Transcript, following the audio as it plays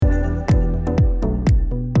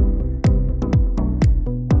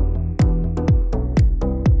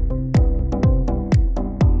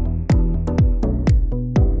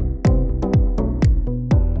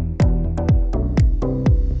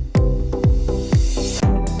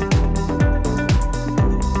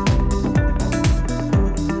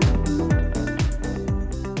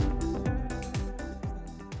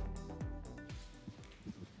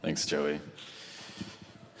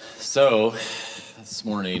So, this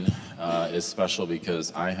morning is special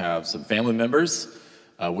because I have some family members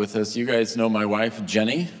with us. You guys know my wife,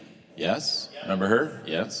 Jenny? Yes? Remember her?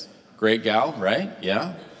 Yes? Great gal, right?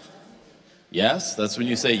 Yeah? Yes? That's when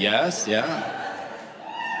you say yes? Yeah?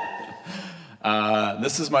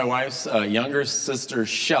 This is my wife's younger sister,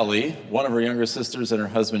 Shelly, one of her younger sisters, and her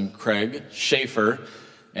husband, Craig Schaefer.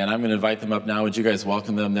 And I'm going to invite them up now. Would you guys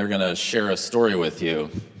welcome them? They're going to share a story with you.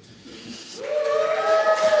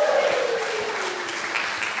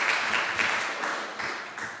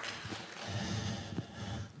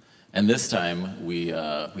 And this time, we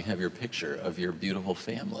have your picture of your beautiful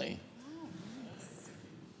family.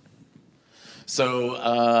 So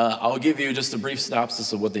I'll give you just a brief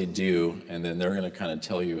synopsis of what they do, and then they're going to kind of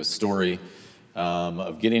tell you a story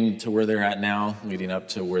of getting to where they're at now, leading up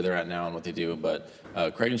to where they're at now and what they do. But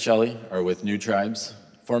Craig and Shelly are with New Tribes,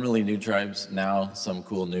 formerly New Tribes, now some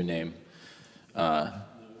cool new name. Ethnos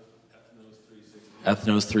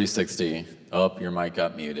 360. Oh, your mic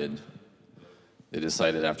got muted. They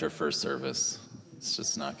decided after first service, it's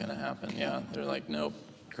just not going to happen. Yeah, they're like, nope,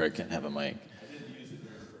 Craig can't have a mic. I didn't use it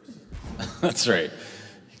very first. That's right.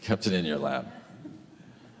 You kept it in your lap.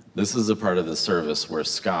 This is a part of the service where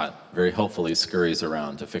Scott very helpfully scurries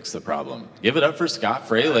around to fix the problem. Give it up for Scott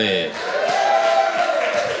Fraley.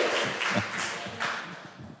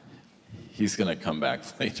 He's going to come back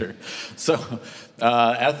later. So,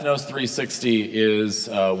 Ethnos 360 is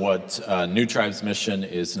what New Tribes Mission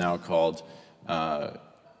is now called.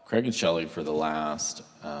 Craig and Shelly, for the last,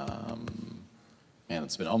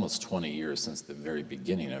 it's been almost 20 years since the very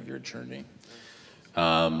beginning of your journey,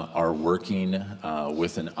 are working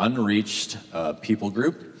with an unreached people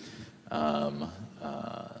group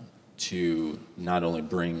to not only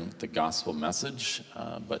bring the gospel message,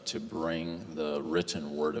 but to bring the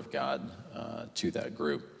written word of God to that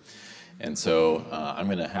group. And so I'm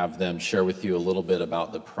going to have them share with you a little bit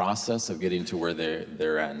about the process of getting to where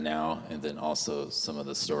they're at now, and then also some of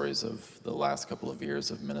the stories of the last couple of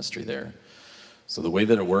years of ministry there. So the way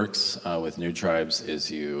that it works with New Tribes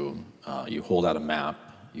is you hold out a map,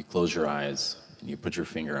 you close your eyes, and you put your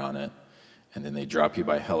finger on it, and then they drop you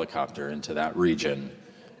by helicopter into that region,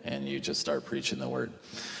 and you just start preaching the word.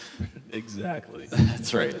 Exactly.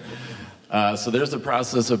 That's right. So there's the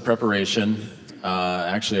process of preparation.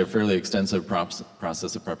 Actually, a fairly extensive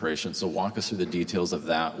process of preparation. So walk us through the details of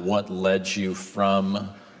that. What led you from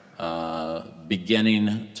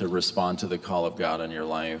beginning to respond to the call of God in your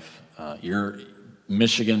life? You're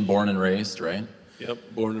Michigan born and raised, right? Yep,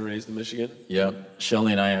 born and raised in Michigan. Yep.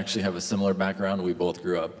 Shelly and I actually have a similar background. We both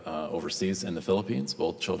grew up overseas in the Philippines,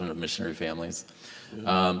 both children of missionary families.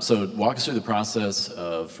 So walk us through the process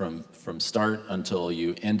of from start until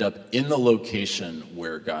you end up in the location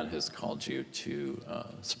where God has called you to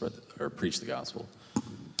spread or preach the gospel.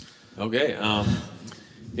 Okay.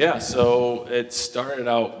 So it started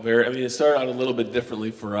out a little bit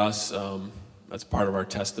differently for us. That's part of our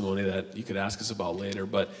testimony that you could ask us about later.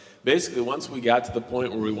 But basically, once we got to the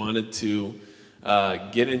point where we wanted to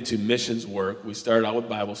get into missions work, we started out with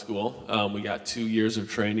Bible school. We got 2 years of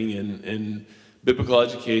training in biblical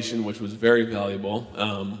education, which was very valuable,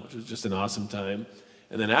 which was just an awesome time.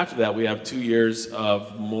 And then after that, we have 2 years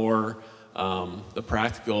of more the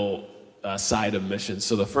practical side of missions.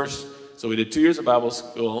 So we did 2 years of Bible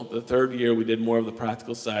school. The third year, we did more of the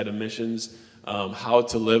practical side of missions, how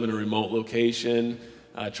to live in a remote location,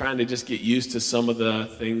 trying to just get used to some of the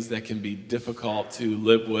things that can be difficult to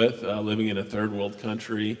live with, living in a third world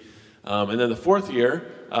country. And then the fourth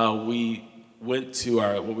year, we went to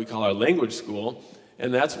what we call our language school,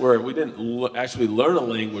 and that's where we didn't actually learn a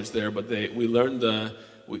language there, but we learned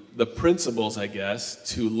the principles, I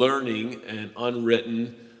guess, to learning an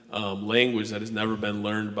unwritten language that has never been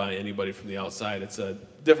learned by anybody from the outside. It's a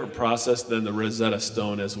different process than the Rosetta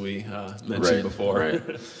Stone, as we mentioned before.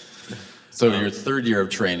 Right. So your third year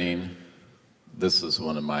of training, this is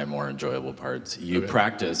one of my more enjoyable parts. You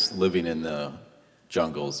practice living in the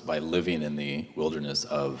jungles by living in the wilderness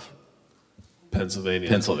of Pennsylvania.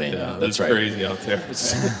 Yeah, that's right. Crazy out there.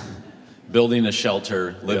 Building a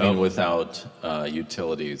shelter, living without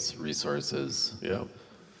utilities, resources. Yeah.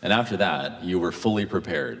 And after that, you were fully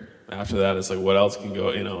prepared. After that, it's like, what else can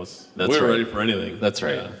go? We were ready for anything. That's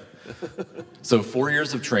right. Yeah. So 4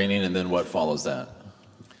 years of training, and then what follows that?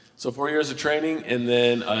 So 4 years of training, and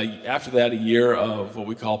then after that, a year of what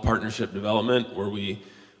we call partnership development, where we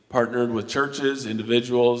partnered with churches,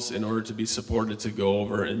 individuals, in order to be supported to go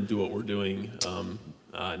over and do what we're doing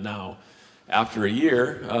now. After a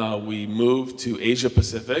year, we moved to Asia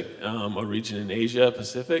Pacific, a region in Asia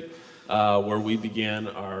Pacific, where we began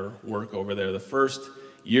our work over there. The first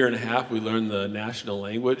year and a half, we learned the national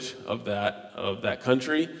language of that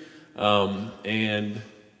country, and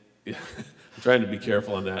yeah, I'm trying to be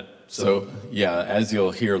careful on that. So, yeah, as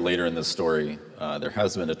you'll hear later in the story, there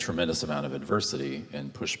has been a tremendous amount of adversity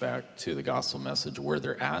and pushback to the gospel message where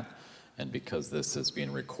they're at. And because this is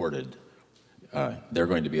being recorded, they're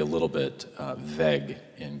going to be a little bit vague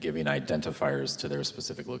in giving identifiers to their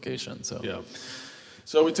specific location. So, yeah.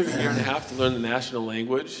 So we took a year and a half to learn the national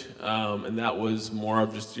language, and that was more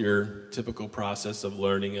of just your typical process of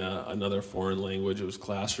learning another foreign language. It was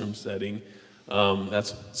classroom setting.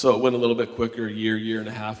 So it went a little bit quicker, year and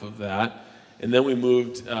a half of that. And then we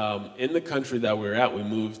moved, in the country that we were at, we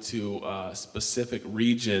moved to a specific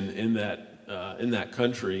region in that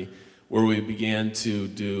country where we began to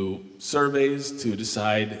do surveys to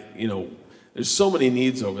decide, there's so many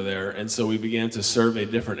needs over there. And so we began to survey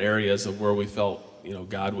different areas of where we felt,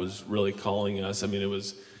 God was really calling us. I mean, it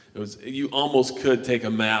was, you almost could take a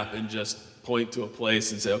map and just point to a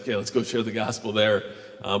place and say, okay, let's go share the gospel there.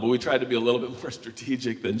 But we tried to be a little bit more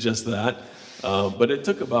strategic than just that. But it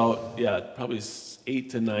took about, probably 8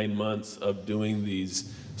 to 9 months of doing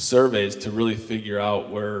these surveys to really figure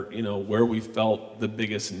out where we felt the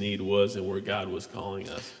biggest need was and where God was calling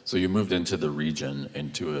us. So you moved into the region,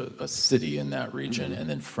 into a city in that region, and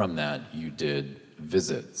then from that you did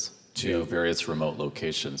visits to various remote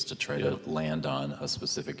locations to try to land on a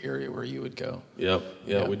specific area where you would go. Yeah,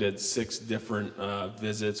 we did 6 different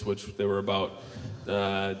visits, which they were about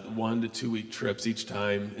 1 to 2 week trips each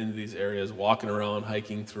time into these areas, walking around,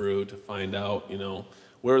 hiking through to find out,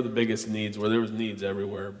 where the biggest needs were. There was needs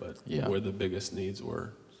everywhere, but where the biggest needs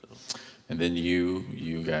were. So. And then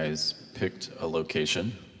you guys picked a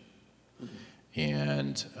location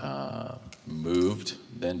and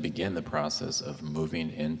then began the process of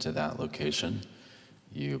moving into that location.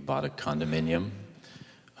 You bought a condominium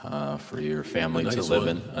for your family to live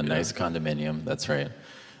in, a nice condominium, that's right.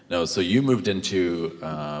 No, so you moved into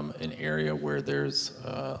an area where there's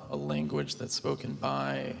a language that's spoken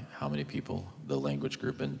by how many people, the language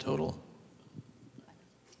group in total?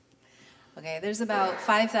 Okay, there's about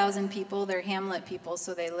 5,000 people. They're hamlet people,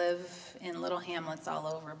 so they live in little hamlets all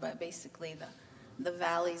over, but basically the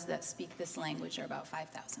valleys that speak this language are about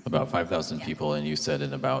 5,000. About 5,000 people, and you said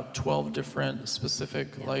in about 12 different specific,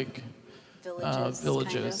 villages.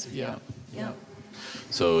 Kind of. Yeah.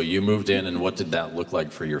 So you moved in, and what did that look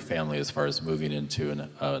like for your family as far as moving into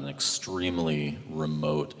an extremely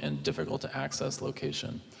remote and difficult to access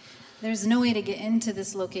location? There's no way to get into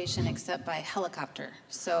this location except by helicopter.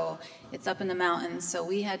 So it's up in the mountains. So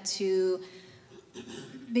we had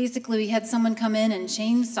someone come in and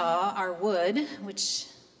chainsaw our wood, which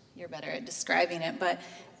you're better at describing it, but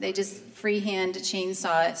they just freehand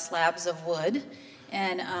chainsaw slabs of wood.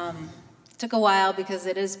 And it took a while because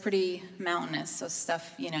it is pretty mountainous, so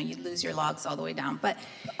stuff, you'd lose your logs all the way down. But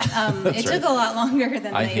it took a lot longer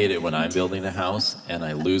than I hate it when I'm building a house and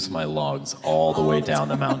I lose my logs all the way down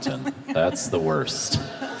the mountain. That's the worst.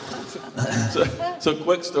 So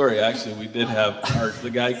quick story, actually, we did have the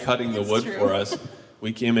guy cutting the wood for us.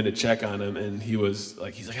 We came in to check on him, and he's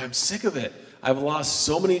like, I'm sick of it. I've lost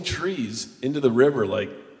so many trees into the river,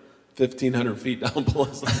 1,500 feet down below.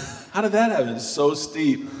 How did that happen? It's so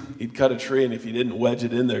steep. He'd cut a tree, and if you didn't wedge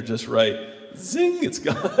it in there just right, zing, it's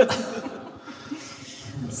gone.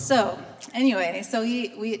 So anyway,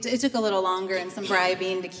 it took a little longer and some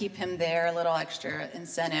bribing to keep him there, a little extra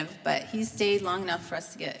incentive, but he stayed long enough for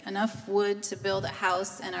us to get enough wood to build a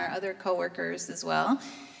house and our other coworkers as well.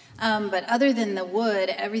 But other than the wood,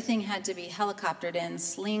 everything had to be helicoptered in,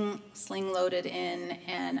 sling loaded in,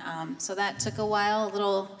 and so that took a while, a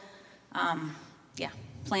little,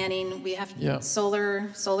 planning. We have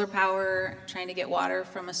solar power, trying to get water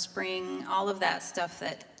from a spring, all of that stuff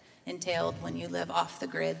that entailed when you live off the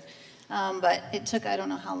grid. But it took, I don't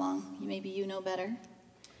know how long, maybe you know better.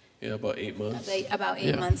 Yeah, about 8 months. About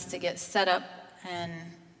 8 months to get set up and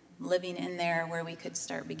living in there where we could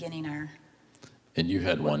start beginning our... And you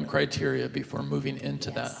had one criteria before moving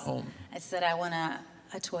into that home. I said I want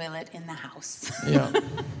a toilet in the house. Yeah.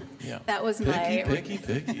 That was my...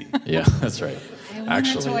 Picky. Yeah, that's right. I want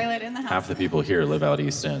a toilet in the house. Half the people here live out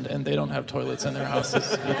East End, and they don't have toilets in their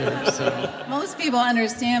houses either. So. Most people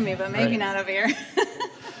understand me, but maybe not up here.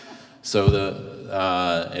 So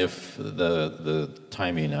if the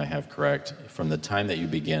timing I have correct, from the time that you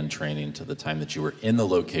began training to the time that you were in the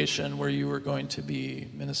location where you were going to be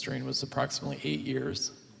ministering was approximately 8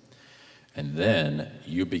 years. And then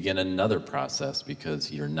you begin another process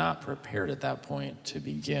because you're not prepared at that point to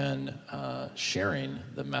begin sharing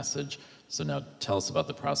the message. So now tell us about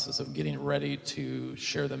the process of getting ready to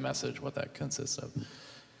share the message, what that consists of.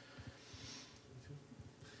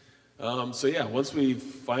 So yeah, once we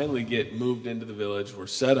finally get moved into the village, we're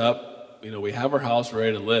set up, we have our house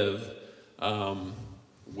ready to live.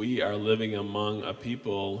 We are living among a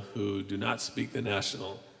people who do not speak the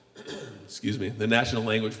national, the national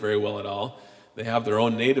language very well at all. They have their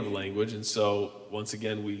own native language, and so once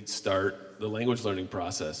again, we start the language learning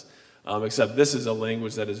process. Except this is a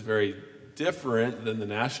language that is very different than the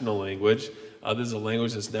national language. This is a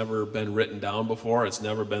language that's never been written down before. It's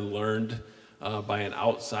never been learned by an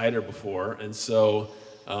outsider before. And so,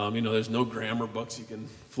 there's no grammar books you can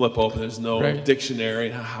flip open. There's no Right.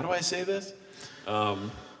 dictionary. How do I say this?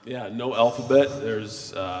 No alphabet.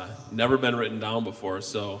 There's never been written down before.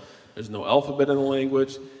 So there's no alphabet in the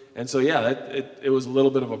language. And so, it was a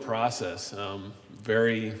little bit of a process.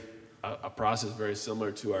 A process very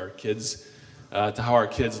similar to our kids, to how our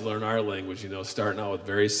kids learn our language, starting out with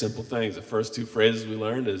very simple things. The first two phrases we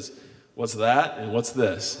learned is, what's that and what's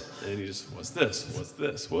this? And you just, what's this, what's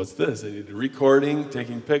this, what's this? And you did recording,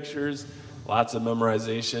 taking pictures, lots of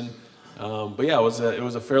memorization. It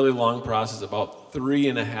was a fairly long process, about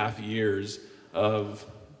 3.5 years of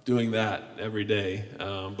doing that every day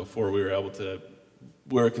before we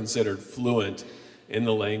were considered fluent in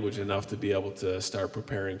the language enough to be able to start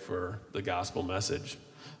preparing for the gospel message.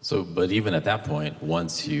 So, but even at that point,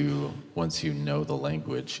 once you know the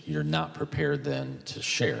language, you're not prepared then to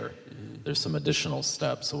share. There's some additional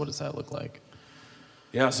steps. So what does that look like?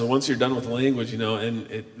 Yeah, so once you're done with language,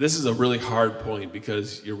 this is a really hard point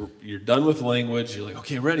because you're done with language. You're like,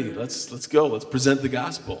 okay, ready. Let's go. Let's present the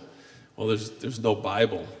gospel. Well, there's no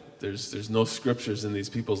Bible. There's no scriptures in these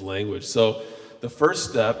people's language. So the first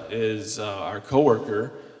step is our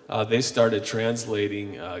coworker. They started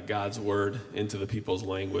translating God's word into the people's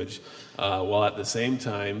language, while at the same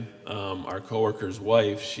time, our coworker's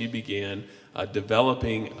wife, she began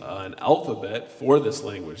developing an alphabet for this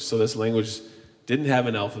language. So this language didn't have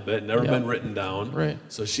an alphabet, never been written down. Right.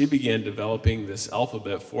 So she began developing this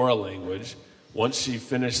alphabet for a language. Once she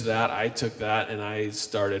finished that, I took that and I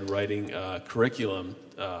started writing curriculum,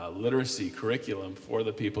 literacy curriculum for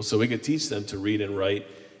the people so we could teach them to read and write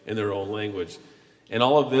in their own language. And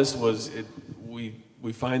all of this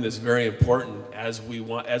we find this very important as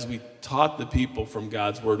we taught the people from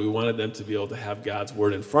God's word. We wanted them to be able to have God's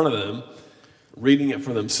word in front of them, reading it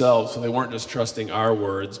for themselves, so they weren't just trusting our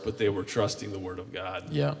words, but they were trusting the word of God.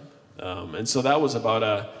 Yeah. And so that was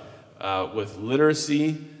about with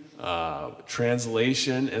literacy,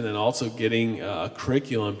 translation, and then also getting a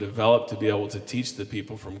curriculum developed to be able to teach the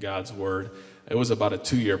people from God's word. It was about a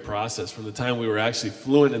 2-year process from the time we were actually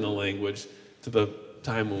fluent in the language to the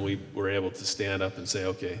time when we were able to stand up and say,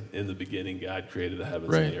 okay, in the beginning, God created the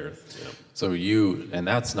heavens and the earth. Yeah. So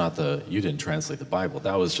that's not you didn't translate the Bible.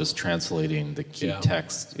 That was just translating the key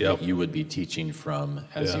text that you would be teaching from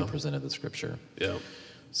as you presented the scripture. Yeah.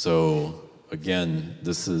 So again,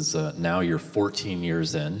 this is now you're 14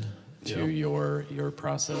 years in to your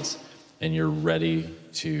process, and you're ready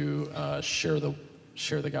to share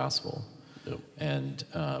the gospel. Yep. And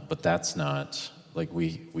but that's not like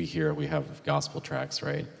we have gospel tracts,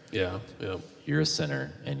 right? Yeah. Yeah. You're a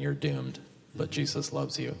sinner and you're doomed, but Jesus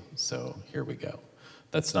loves you. So here we go.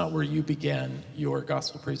 That's not where you began your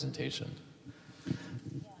gospel presentation.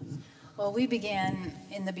 Well, we began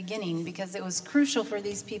in the beginning because it was crucial for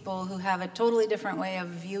these people who have a totally different way of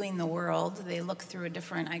viewing the world. They look through a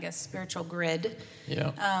different, spiritual grid.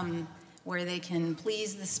 Yeah. Where they can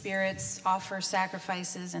please the spirits, offer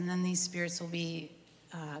sacrifices, and then these spirits will be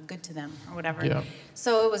good to them or whatever. Yeah.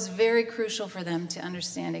 So it was very crucial for them to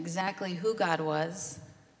understand exactly who God was,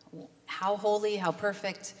 how holy, how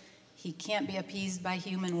perfect. He can't be appeased by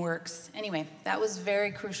human works. Anyway, that was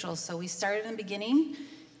very crucial. So we started in the beginning,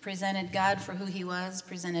 presented God for who he was,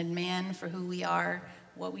 presented man for who we are,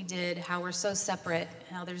 what we did, how we're so separate,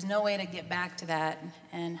 how there's no way to get back to that,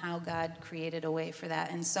 and how God created a way for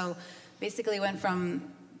that. And so basically went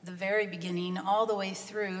from the very beginning all the way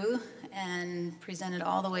through and presented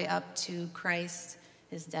all the way up to Christ,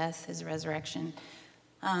 his death, his resurrection.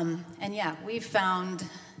 We found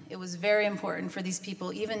it was very important for these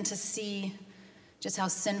people even to see just how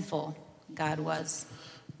sinful God was.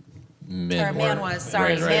 Man was.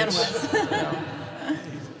 Right. Yeah.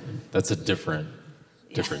 That's a different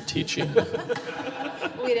teaching.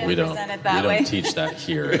 We didn't present it that way. We don't teach that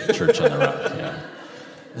here at Church on the Rock.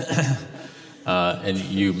 Yeah. And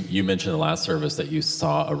you mentioned in the last service that you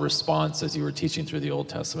saw a response as you were teaching through the Old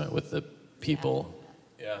Testament with the people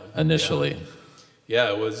initially.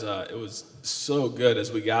 Yeah, it was so good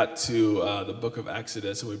as we got to the book of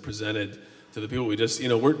Exodus and we presented to the people. We just,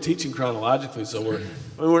 we're teaching chronologically, so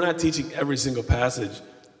we're not teaching every single passage,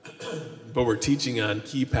 but we're teaching on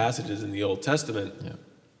key passages in the Old Testament. Yeah.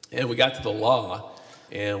 And we got to the law,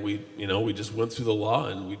 and we just went through the law,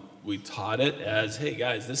 and we taught it as, hey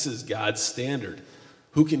guys, this is God's standard.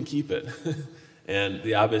 Who can keep it? And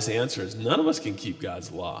the obvious answer is none of us can keep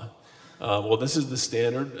God's law. Well, this is the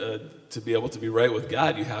standard to be able to be right with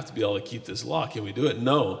God. You have to be able to keep this law. Can we do it?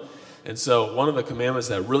 No. And so one of the commandments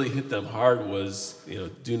that really hit them hard was,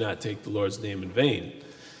 do not take the Lord's name in vain.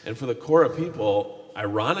 And for the Korah people,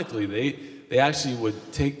 ironically, they actually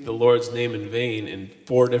would take the Lord's name in vain in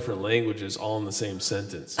 4 different languages, all in the same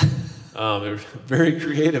sentence. They were very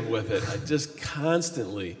creative with it, just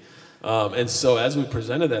constantly. And so as we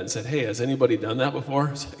presented that and said, hey, has anybody done that before?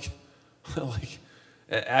 It's like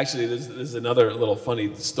actually, this is another little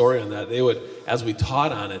funny story on that. They would, as we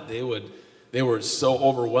taught on it, they were so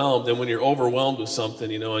overwhelmed. And when you're overwhelmed with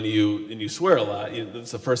something, and you swear a lot,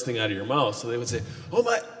 that's the first thing out of your mouth. So they would say,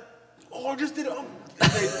 I just did it.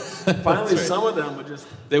 Finally, right. Some of them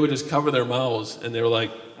would just cover their mouths, and they were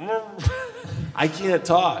like, I can't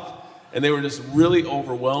talk. And they were just really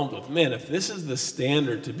overwhelmed with, man, if this is the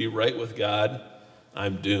standard to be right with God,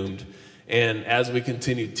 I'm doomed. And as we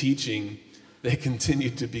continued teaching, they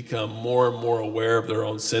continued to become more and more aware of their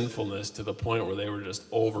own sinfulness to the point where they were just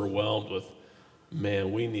overwhelmed with,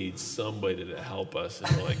 man, we need somebody to help us.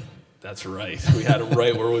 And we're like, that's right. We had them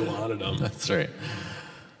right where we wanted them. That's right.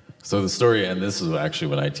 So the story, and this is actually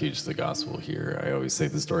when I teach the gospel here, I always say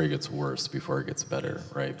the story gets worse before it gets better,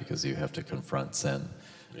 right? Because you have to confront sin.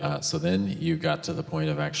 Yeah. So then you got to the point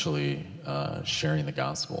of actually sharing the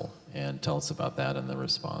gospel, and tell us about that and the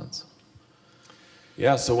response.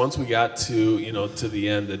 Yeah, so once we got to the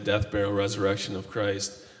end, the death, burial, resurrection of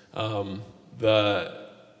Christ, the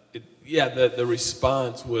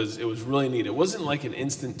response was really neat. It wasn't like an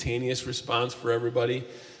instantaneous response for everybody,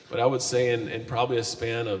 but I would say in probably a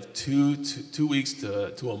span of two weeks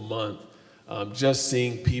to a month, just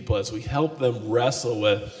seeing people as we help them wrestle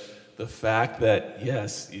with the fact that,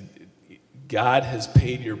 yes, God has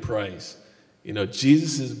paid your price.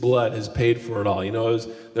 Jesus' blood has paid for it all.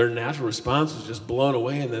 Their natural response was just blown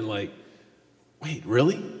away, and then like, wait,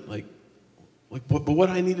 really? Like, but what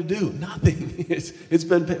do I need to do? Nothing. It's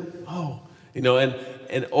been paid. Oh,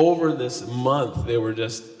 and over this month, they were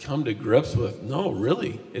just come to grips with, no,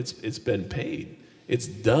 really, it's been paid. It's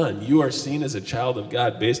done. You are seen as a child of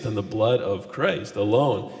God based on the blood of Christ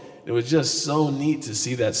alone. It was just so neat to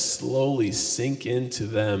see that slowly sink into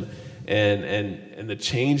them and the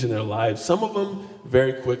change in their lives. Some of them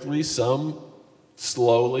very quickly, some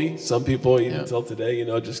slowly, some people even until today,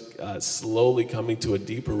 just slowly coming to a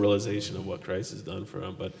deeper realization of what Christ has done for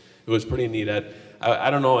them. But it was pretty neat.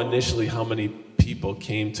 I don't know initially how many people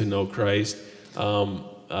came to know Christ,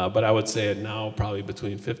 but I would say now probably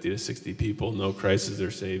between 50 to 60 people know Christ as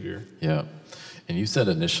their Savior. Yeah. And you said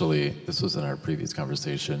initially, this was in our previous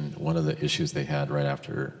conversation, one of the issues they had right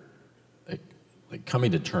after like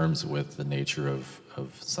coming to terms with the nature of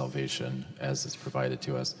salvation as it's provided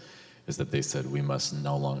to us is that they said we must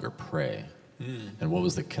no longer pray. And what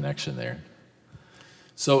was the connection there?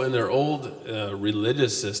 So in their old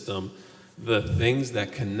religious system, the things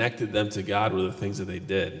that connected them to God were the things that they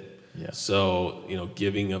did. Yeah. So,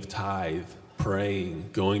 giving of tithe, praying,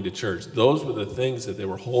 going to church, those were the things that they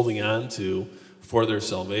were holding on to for their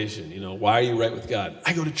salvation. Why are you right with God?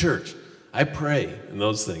 I go to church, I pray, and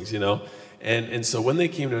those things, And so when they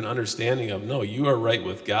came to an understanding of, no, you are right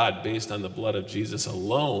with God based on the blood of Jesus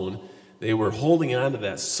alone, they were holding on to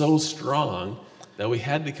that so strong that we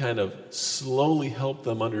had to kind of slowly help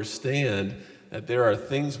them understand that there are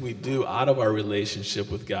things we do out of our relationship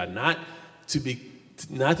with God, not to be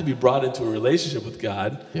brought into a relationship with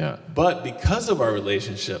God, but because of our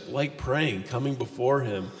relationship, like praying, coming before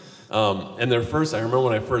Him. And I remember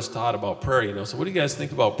when I first taught about prayer, so what do you guys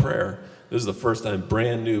think about prayer? This is the first time,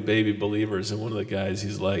 brand new baby believers, and one of the guys,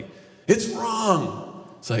 he's like, it's wrong.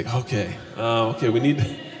 It's like, okay, we need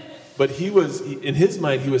to. But in his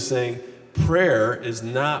mind, he was saying, prayer is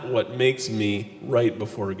not what makes me right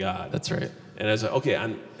before God. That's right. And I was like,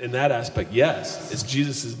 okay, in that aspect, yes, it's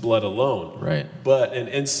Jesus' blood alone. Right. But,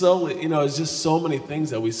 and so, it's just so many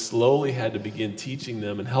things that we slowly had to begin teaching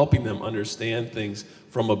them and helping them understand things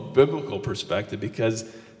from a biblical perspective, because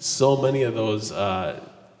so many of those,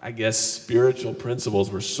 spiritual principles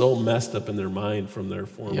were so messed up in their mind from their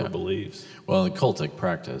former beliefs. Well, in cultic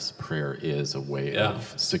practice, prayer is a way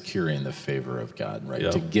of securing the favor of God,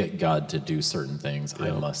 right? To get God to do certain things,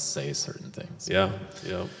 I must say certain things.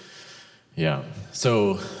 Yeah.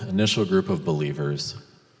 So, initial group of believers,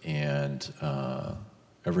 and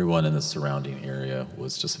everyone in the surrounding area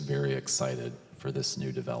was just very excited for this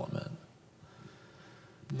new development.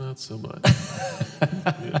 Not so much.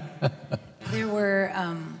 There were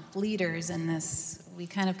leaders in this we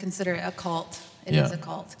kind of consider it a cult. It is Yeah. a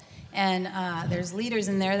cult. And there's leaders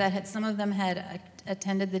in there that some of them had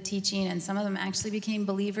attended the teaching, and some of them actually became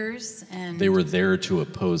believers. And They were there to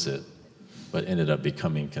oppose it, but ended up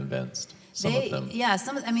becoming convinced. Some of them. Yeah,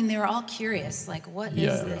 they were all curious, like, what is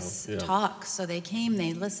Yeah. this Yeah. talk? So they came,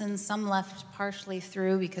 they listened, some left partially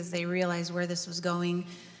through because they realized where this was going.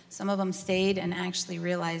 Some of them stayed and actually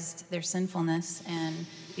realized their sinfulness and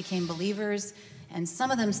became believers. And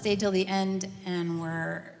some of them stayed till the end and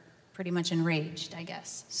were pretty much enraged, I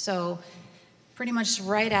guess. So pretty much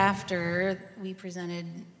right after we presented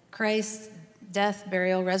Christ, death,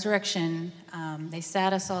 burial, resurrection, they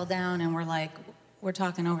sat us all down and were like, we're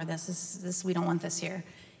talking over this. This we don't want this here.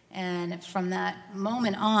 And from that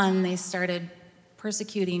moment on, they started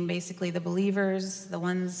persecuting basically the believers, the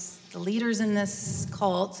leaders in this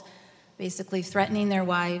cult, basically threatening their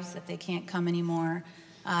wives that they can't come anymore,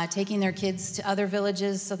 taking their kids to other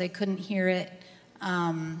villages so they couldn't hear it.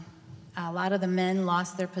 A lot of the men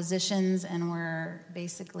lost their positions and were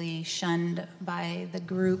basically shunned by the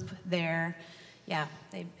group there. Yeah,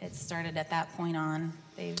 it started at that point on.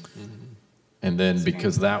 And then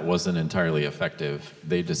because that wasn't entirely effective,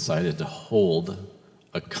 they decided to hold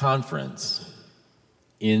a conference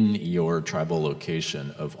in your tribal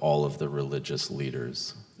location of all of the religious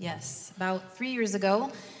leaders. Yes, about 3 years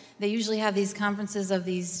ago, they usually have these conferences of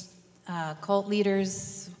these cult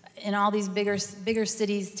leaders in all these bigger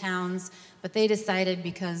cities, towns, but they decided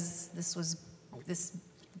because this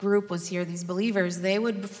group was here, these believers, they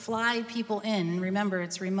would fly people in. Remember,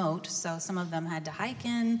 it's remote, so some of them had to hike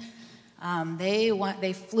in.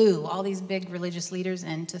 They flew all these big religious leaders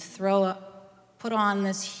in to put on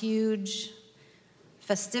this huge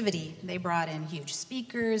festivity. They brought in huge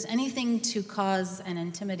speakers, anything to cause an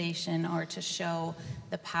intimidation or to show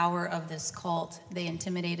the power of this cult. They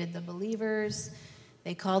intimidated the believers.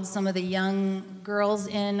 They called some of the young girls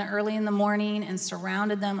in early in the morning and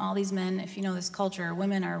surrounded them, all these men. If you know this culture,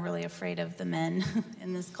 women are really afraid of the men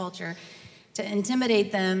in this culture, to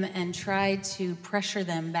intimidate them and try to pressure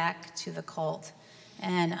them back to the cult.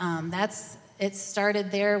 And it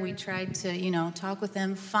started there. We tried to, talk with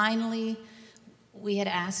them. Finally, we had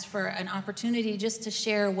asked for an opportunity just to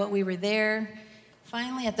share what we were there.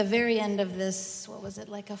 Finally, at the very end of this, what was it,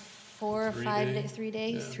 like a 4 or 5 day, 3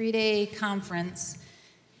 day, 3 day conference,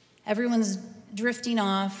 everyone's drifting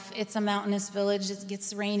off. It's a mountainous village. It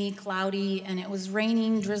gets rainy, cloudy, and it was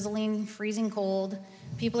raining, drizzling, freezing cold.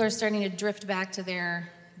 People are starting to drift back to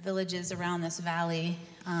their villages around this valley.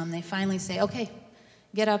 They finally say, okay,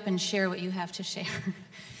 get up and share what you have to share.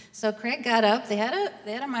 So Craig got up. They had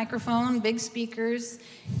a microphone, big speakers,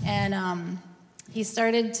 and he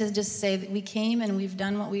started to just say that we came and we've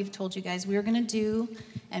done what we've told you guys we were going to do,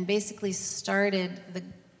 and basically started the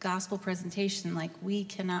gospel presentation like we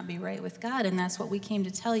cannot be right with God, and that's what we came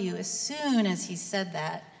to tell you. As soon as he said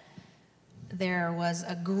that, there was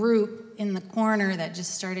a group in the corner that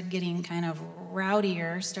just started getting kind of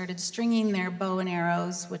rowdier, started stringing their bow and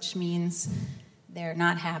arrows, which means they're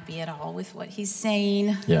not happy at all with what he's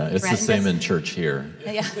saying. Yeah, it's the same in church here.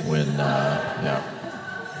 Yeah. When,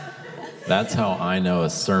 that's how I know a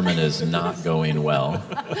sermon is not going well.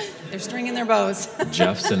 They're stringing their bows.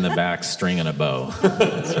 Jeff's in the back stringing a bow.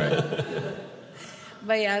 That's right.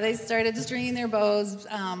 But yeah, they started stringing their bows.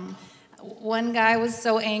 One guy was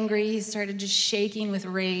so angry, he started just shaking with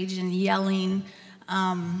rage and yelling.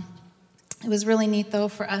 It was really neat, though,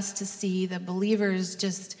 for us to see the believers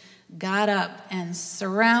just got up and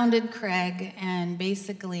surrounded Craig and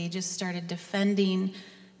basically just started defending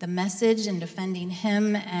the message and defending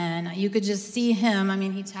him. And you could just see him,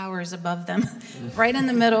 he towers above them, right in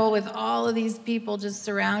the middle with all of these people just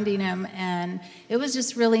surrounding him. And it was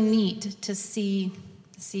just really neat to see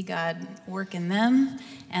God work in them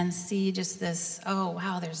and see just this, oh,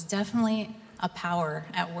 wow, there's definitely a power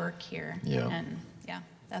at work here. Yeah. And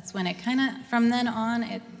that's when it kind of, from then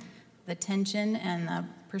on, the tension and the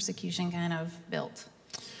persecution kind of built.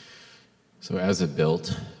 So as it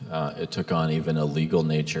built, it took on even a legal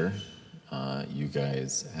nature. You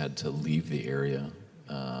guys had to leave the area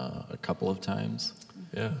a couple of times.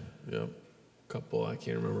 Yeah. Couple, I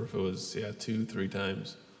can't remember if it was, 2, 3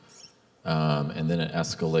 times. And then it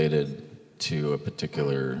escalated to a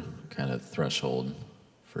particular kind of threshold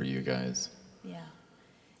for you guys. Yeah.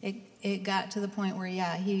 It got to the point where,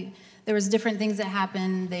 there was different things that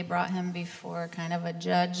happened. They brought him before kind of a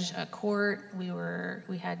judge, a court.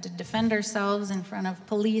 We had to defend ourselves in front of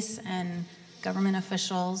police and government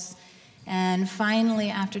officials. And finally,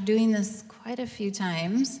 after doing this quite a few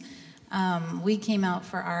times, we came out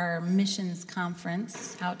for our missions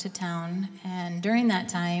conference out to town. And during that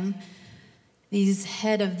time, these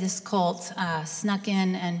head of this cult snuck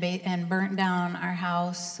in and burnt down our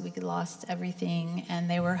house. We lost everything, and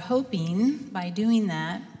they were hoping by doing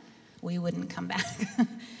that we wouldn't come back.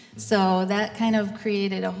 So that kind of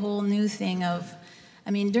created a whole new thing of,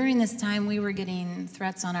 I mean, during this time we were getting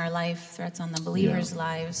threats on our life, threats on the believers'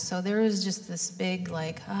 lives. So there was just this big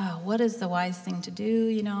like, what is the wise thing to do?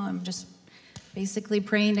 You know, I'm just basically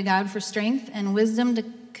praying to God for strength and wisdom to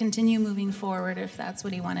continue moving forward if that's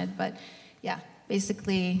what he wanted. But yeah,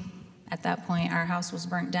 basically at that point our house was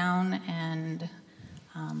burnt down, and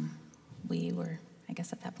we were, I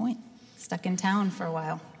guess at that point, stuck in town for a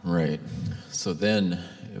while. Right. So then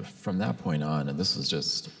from that point on, and this was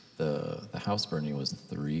just the house burning was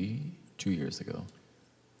 2 years ago.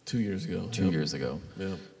 2 years ago. 2 years ago.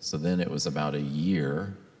 Yeah. So then it was about a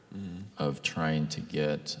year of trying to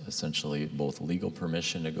get essentially both legal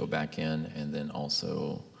permission to go back in, and then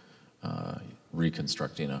also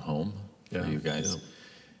reconstructing a home for you guys. Yeah.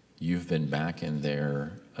 You've been back in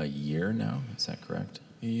there a year now, is that correct?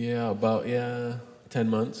 Yeah, about 10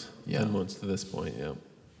 months. Yeah. 10 months to this point, yeah.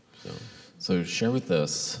 So share with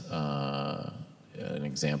us an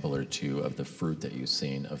example or two of the fruit that you've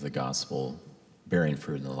seen of the gospel bearing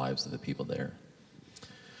fruit in the lives of the people there.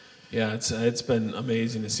 Yeah, it's been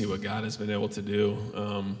amazing to see what God has been able to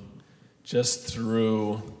do. Just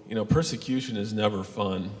through, persecution is never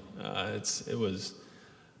fun. It was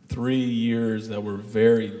 3 years that were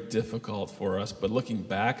very difficult for us, but looking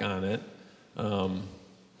back on it,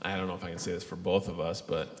 I don't know if I can say this for both of us,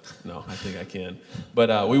 but no, I think I can.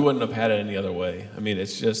 But we wouldn't have had it any other way. I mean,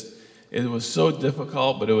 it was so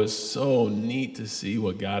difficult, but it was so neat to see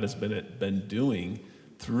what God has been doing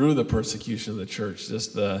through the persecution of the church.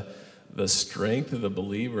 Just the strength of the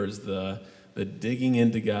believers, the digging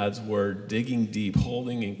into God's word, digging deep,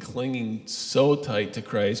 holding and clinging so tight to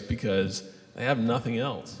Christ because they have nothing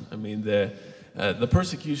else. I mean, the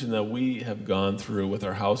persecution that we have gone through with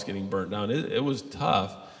our house getting burnt down, it was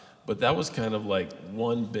tough. But that was kind of like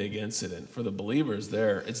one big incident. For the believers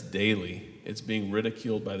there, it's daily. It's being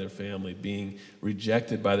ridiculed by their family, being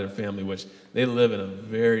rejected by their family, which they live in a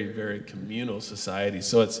very, very communal society.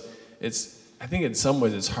 So I think in some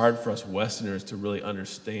ways it's hard for us Westerners to really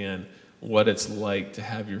understand what it's like to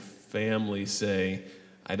have your family say,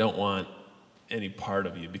 I don't want any part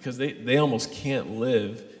of you, because they almost can't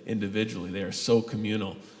live individually. They are so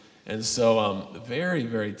communal. And so very,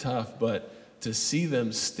 very tough, but to see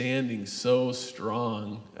them standing so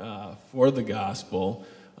strong for the gospel,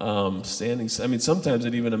 sometimes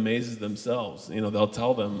it even amazes themselves. They'll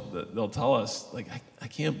tell us, like, I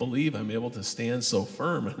can't believe I'm able to stand so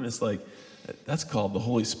firm. And it's like, that's called the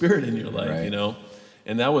Holy Spirit in your life, right.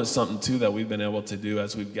 And that was something, too, that we've been able to do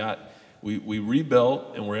as we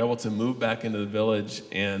rebuilt and we're able to move back into the village.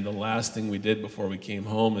 And the last thing we did before we came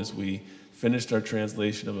home is we finished our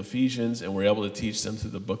translation of Ephesians, and we're able to teach them through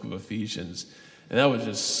the book of Ephesians. And that was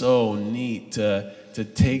just so neat to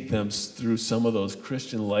take them through some of those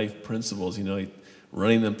Christian life principles,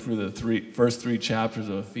 running them through the first three chapters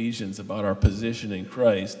of Ephesians about our position in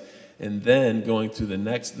Christ, and then going through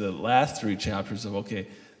the last 3 chapters of, okay,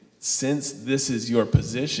 since this is your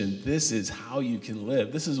position, this is how you can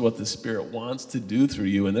live. This is what the Spirit wants to do through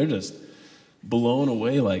you. And they're just blown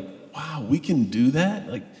away like, wow, we can do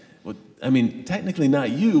that? Technically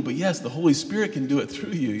not you, but yes, the Holy Spirit can do it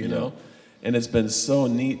through you, you know? And it's been so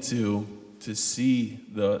neat to see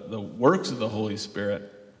the works of the Holy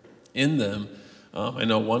Spirit in them. I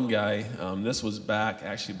know one guy, this was back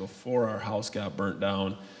actually before our house got burnt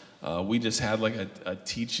down. We just had like a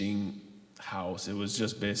teaching house. It was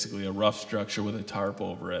just basically a rough structure with a tarp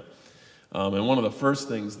over it. And one of the first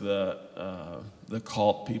things the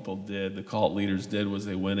cult leaders did was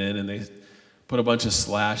they went in and they put a bunch of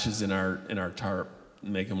slashes in our tarp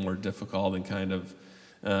and make them more difficult and kind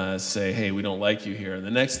of say, hey, we don't like you here. And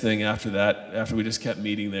the next thing after that, after we just kept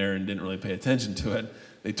meeting there and didn't really pay attention to it,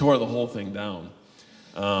 they tore the whole thing down.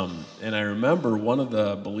 And I remember one of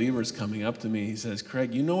the believers coming up to me, he says,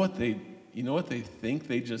 Craig, you know what they think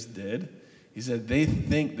they just did? He said, they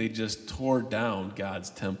think they just tore down God's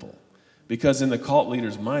temple. Because in the cult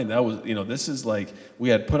leader's mind, that was, this is like, we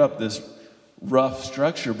had put up this rough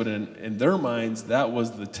structure, but in their minds, that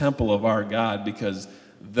was the temple of our God because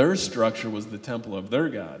their structure was the temple of their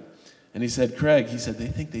God. And he said, Craig, they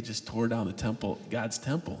think they just tore down the temple, God's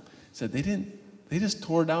temple. He said, they just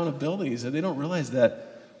tore down a building. He said, they don't realize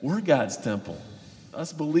that we're God's temple.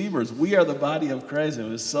 Us believers, we are the body of Christ. And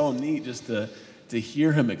it was so neat just to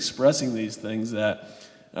hear him expressing these things that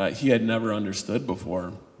he had never understood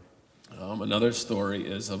before. Another story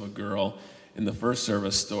is of a girl in the first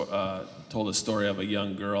service told a story of a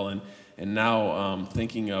young girl, and now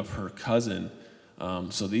thinking of her cousin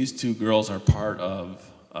So these two girls are part of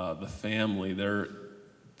the family.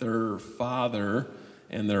 Their father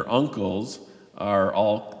and their uncles are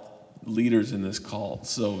all leaders in this cult.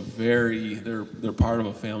 So they're part of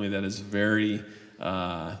a family that is very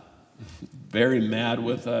very mad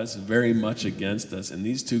with us, very much against us. And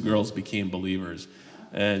these two girls became believers.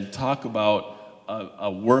 And talk about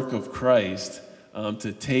a work of Christ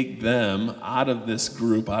to take them out of this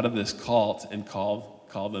group, out of this cult, and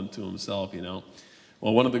call them to himself, you know.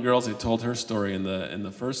 Well, one of the girls, I told her story in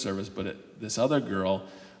the first service, but this other girl,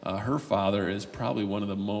 her father is probably one of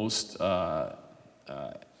the most,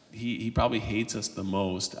 he probably hates us the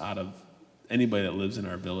most out of anybody that lives in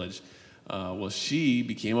our village. Well, she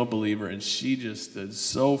became a believer, and she just stood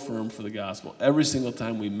so firm for the gospel. Every single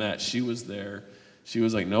time we met, she was there. She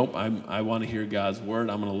was like, nope, I want to hear God's word.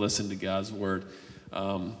 I'm going to listen to God's word.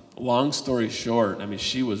 Long story short, I mean,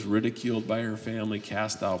 she was ridiculed by her family,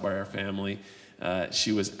 cast out by her family.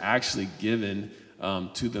 She was actually given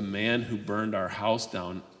to the man who burned our house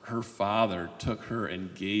down. Her father took her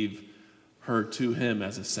and gave her to him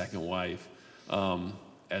as a second wife,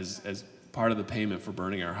 as part of the payment for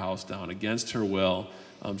burning our house down against her will.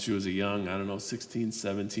 She was a young, 16,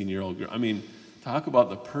 17-year-old girl. I mean, talk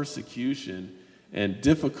about the persecution and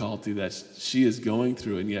difficulty that she is going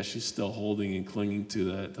through, and yet she's still holding and clinging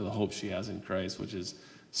to the hope she has in Christ, which is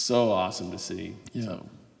so awesome to see. Yeah. So.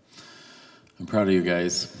 I'm proud of you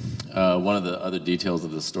guys. One of the other details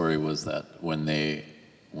of the story was that when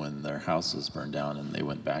their house was burned down and they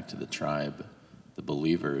went back to the tribe, the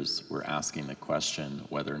believers were asking the question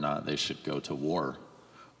whether or not they should go to war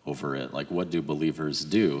over it. Like, what do believers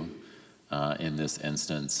do in this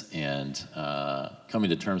instance? And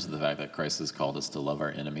coming to terms with the fact that Christ has called us to love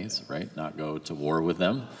our enemies, right? Not go to war with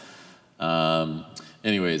them.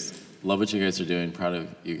 Anyways, love what you guys are doing. Proud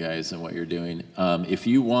of you guys and what you're doing. If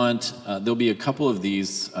you want, there'll be a couple of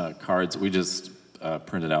these cards. We just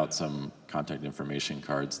printed out some contact information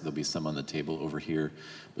cards. There'll be some on the table over here.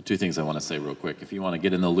 But two things I want to say real quick. If you want to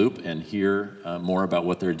get in the loop and hear more about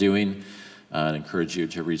what they're doing, I'd encourage you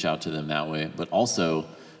to reach out to them that way. But also,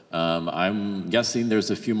 I'm guessing there's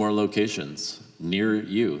a few more locations near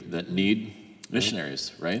you that need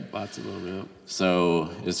missionaries, right? Lots of them, yeah. So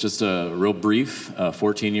it's just a real brief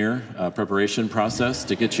 14-year preparation process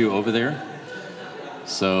to get you over there.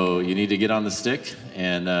 So you need to get on the stick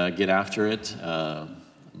and get after it.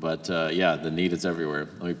 But the need is everywhere.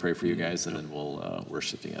 Let me pray for you guys, and then we'll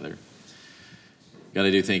worship together. God,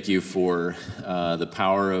 I do thank you for the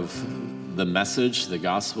power of the message, the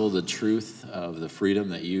gospel, the truth of the freedom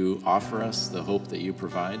that you offer us, the hope that you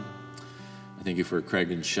provide. I thank you for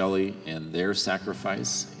Craig and Shelley and their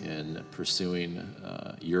sacrifice in pursuing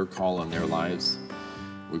your call on their lives.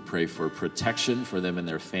 We pray for protection for them and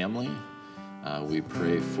their family. We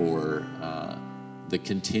pray for the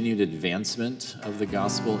continued advancement of the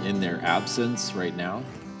gospel in their absence right now.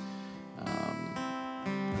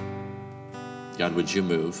 God, would you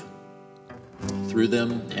move through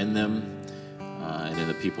them, in them, and in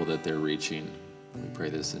the people that they're reaching? We pray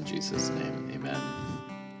this in Jesus' name. Amen.